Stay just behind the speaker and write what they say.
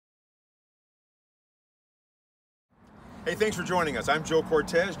Hey, thanks for joining us. I'm Joe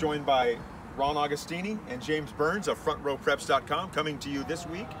Cortez, joined by Ron Augustini and James Burns of FrontRowPreps.com, coming to you this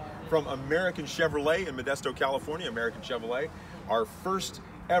week from American Chevrolet in Modesto, California. American Chevrolet, our first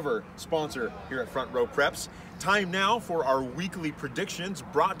ever sponsor here at Front Row Preps. Time now for our weekly predictions,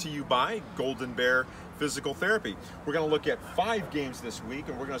 brought to you by Golden Bear Physical Therapy. We're going to look at 5 games this week,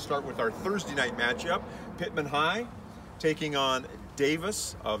 and we're going to start with our Thursday night matchup. Pittman High taking on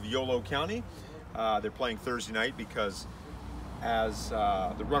Davis of Yolo County. They're playing Thursday night because as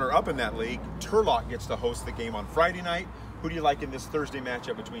the runner-up in that league, Turlock gets to host the game on Friday night. Who do you like in this Thursday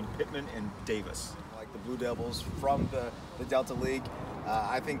matchup between Pittman and Davis? I like the Blue Devils from the Delta League.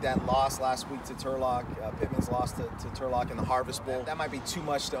 I think that loss last week to Turlock, Pittman's loss to Turlock in the Harvest Bowl, that might be too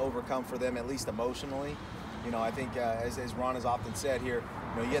much to overcome for them, at least emotionally. You know, I think as Ron has often said here,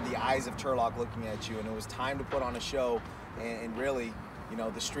 you know, you had the eyes of Turlock looking at you, and it was time to put on a show, and really, you know,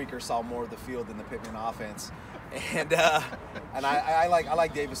 the streakers saw more of the field than the Pittman offense. And I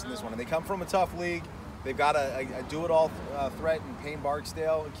like Davis in this one. And they come from a tough league. They've got a do-it-all threat in Payne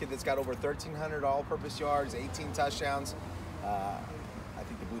Barksdale, a kid that's got over 1,300 all-purpose yards, 18 touchdowns. I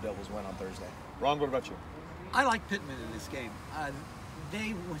think the Blue Devils win on Thursday. Ron, what about you? I like Pittman in this game.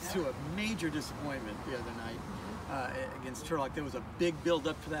 They went through a major disappointment the other night against Turlock. There was a big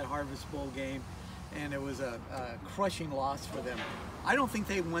build-up to that Harvest Bowl game, and it was a crushing loss for them. I don't think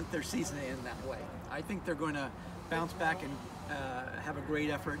they want their season to end that way. I think they're going to bounce back and have a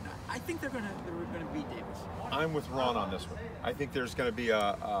great effort. I think they're going to beat Davis. I'm with Ron on this one. I think there's going to be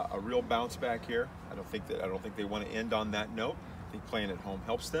a real bounce back here. I don't think they want to end on that note. I think playing at home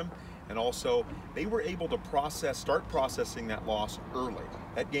helps them, and also they were able to start processing that loss early.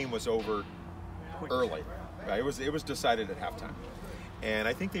 That game was over early. Right? It was decided at halftime. And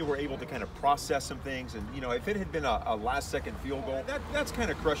I think they were able to kind of process some things. And, you know, if it had been a last-second field goal, that's kind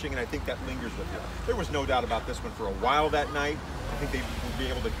of crushing, and I think that lingers with you. There was no doubt about this one for a while that night. I think they will be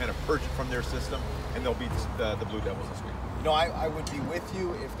able to kind of purge it from their system, and they'll beat the Blue Devils this week. You know, I would be with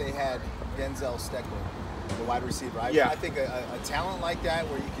you if they had Denzel Steckler, the wide receiver. I think a talent like that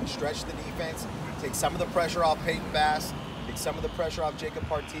where you can stretch the defense, take some of the pressure off Peyton Bass, take some of the pressure off Jacob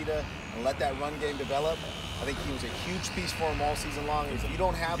Partita, and let that run game develop. I think he was a huge piece for him all season long. If you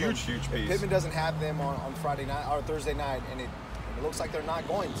don't have huge piece. Pittman doesn't have them on Friday night or Thursday night, and it looks like they're not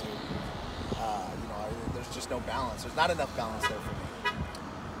going to. You know, there's just no balance. There's not enough balance there for me.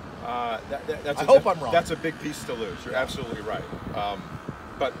 I hope I'm wrong. That's a big piece to lose. You're absolutely right.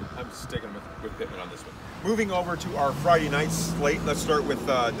 But I'm sticking with Pittman on this one. Moving over to our Friday night slate, let's start with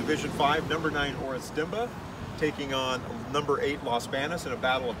Division 5, number 9 Horace Dimba taking on number 8 Los Banos in a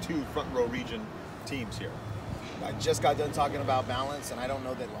battle of 2 front row region teams here. I just got done talking about balance, and I don't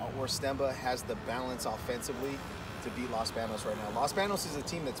know that Horace Dimba has the balance offensively to beat Los Banos right now. Los Banos is a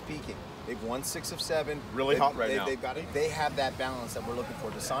team that's peaking. They've won 6 of 7. Really hot right now. They have that balance that we're looking for.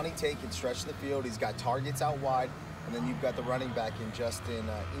 Dasani Tate can stretch the field. He's got targets out wide, and then you've got the running back in Justin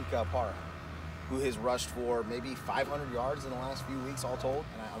Inca Parra, who has rushed for maybe 500 yards in the last few weeks, all told.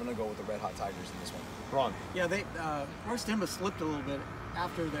 And I'm going to go with the Red Hot Tigers in this one. Ron. Yeah, Horace Dimba slipped a little bit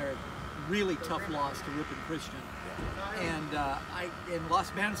after their really tough loss to Ripon Christian. And Los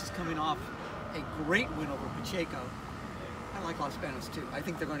Banos is coming off a great win over Pacheco. I like Los Banos too. I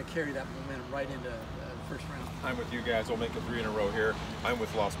think they're going to carry that momentum right into the first round. I'm with you guys. We'll make it 3 in a row here. I'm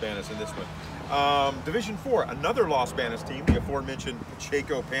with Los Banos in this one. Division 4, another Los Banos team, the aforementioned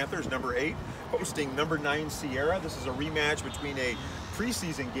Pacheco Panthers, number 8, hosting number 9 Sierra. This is a rematch between a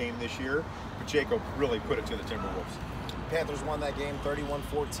preseason game this year. Pacheco really put it to the Timberwolves. Panthers won that game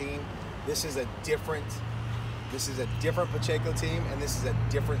 31-14. This is a different Pacheco team, and this is a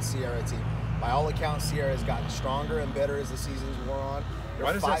different Sierra team. By all accounts, Sierra has gotten stronger and better as the seasons wore on.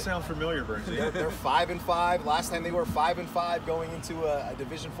 Why does that sound familiar, Bernsey? They're 5-5. Last time they were 5-5 going into a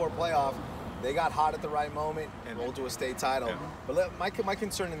Division 4 playoff. They got hot at the right moment and rolled to a state title. Yeah. But my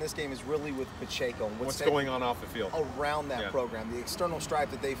concern in this game is really with Pacheco. What's going on off the field? Around that program. The external strife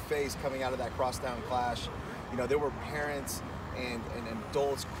that they faced coming out of that crosstown clash. You know, there were parents and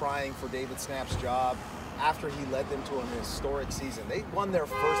adults crying for David Snap's job after he led them to an historic season. They won their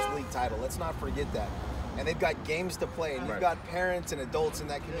first league title. Let's not forget that. And they've got games to play, and you've got parents and adults in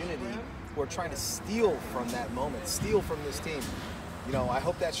that community who are trying to steal from that moment, steal from this team. You know, I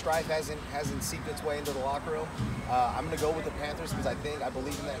hope that strife hasn't seeped its way into the locker room. I'm going to go with the Panthers because I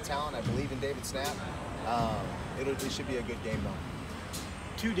believe in that talent. I believe in David Snap. It should be a good game, though.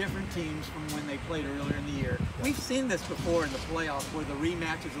 2 different teams from when they played earlier in the year. We've seen this before in the playoffs where the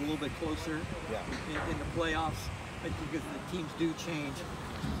rematch is a little bit closer in the playoffs, but because the teams do change.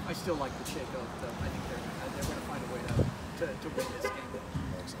 I still like Pacheco. I think they're going to find a way to win this game.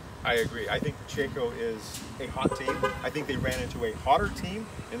 I agree. I think Pacheco is a hot team. I think they ran into a hotter team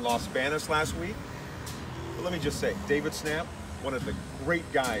in Los Banos last week. But let me just say, David Snap, one of the great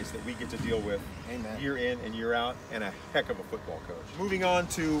guys that we get to deal with year in and year out, and a heck of a football coach. Moving on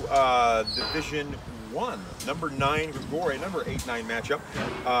to Division 1, number 9 Grigori, number 8-9 matchup.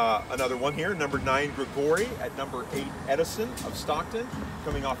 Another one here, number 9 Grigori at number 8 Edison of Stockton,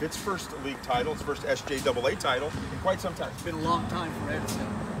 coming off its first league title, its first SJAA title in quite some time. It's been a long time for Edison,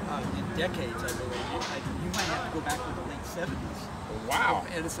 in decades, I believe. You might have to go back to the late 70s. Wow.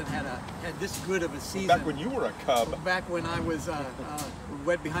 Edison had this good of a season. Back when you were a Cub. Back when I was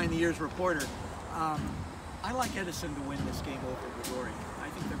wet behind the ears reporter. I like Edison to win this game over Grigori. I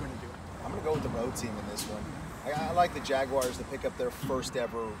think they're going to do it. I'm going to go with the road team in this one. I like the Jaguars to pick up their first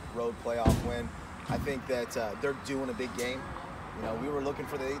ever road playoff win. I think that they're doing a big game. You know, we were looking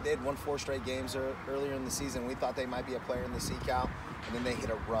for they had won 4 straight games earlier in the season. We thought they might be a player in the CCAL, and then they hit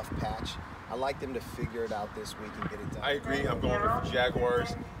a rough patch. I like them to figure it out this week and get it done. I agree. I'm going with the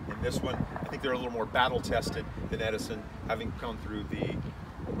Jaguars in this one. I think they're a little more battle tested than Edison, having come through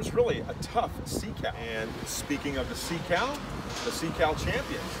what was really a tough CCAL. And speaking of the CCAL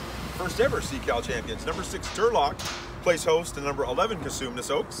champions, first ever CCAL champions, number 6 Turlock plays host to number 11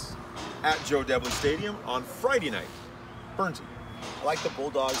 Cosumnes Oaks at Joe Debley Stadium on Friday night. Burnsy. I like the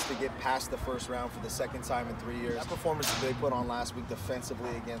Bulldogs to get past the first round for the second time in 3 years. That performance that they put on last week defensively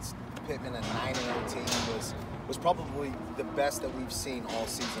against Pittman, a 9-0 team, was probably the best that we've seen all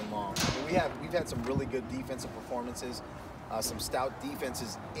season long. I mean, we've had some really good defensive performances, some stout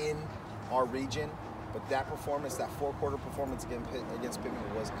defenses in our region, but that performance, that 4-quarter performance against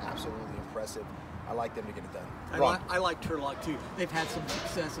Pittman was absolutely impressive. I like them to get it done. I like Turlock too. They've had some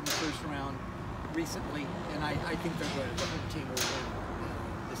success in the first round recently, and I think the home team will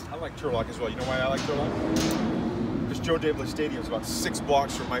win this time. I like Turlock as well. You know why I like Turlock? Because Joe Debley Stadium is about 6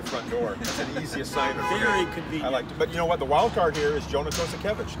 blocks from my front door. It's an easy assignment for me. Very convenient. I like it. But you know what? The wild card here is Jonah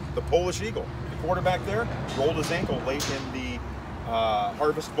Kosakiewicz, the Polish Eagle. The quarterback there rolled his ankle late in the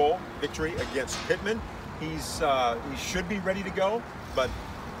Harvest Bowl victory against Pittman. He should be ready to go, but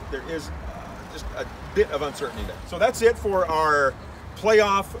there is just a bit of uncertainty there. So that's it for our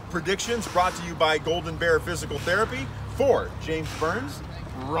playoff predictions, brought to you by Golden Bear Physical Therapy. For James Burns,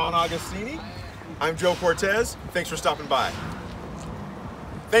 Ron Augustini, I'm Joe Cortez. Thanks for stopping by.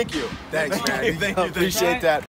 Thank you. Thanks, man. Thank you. Appreciate that.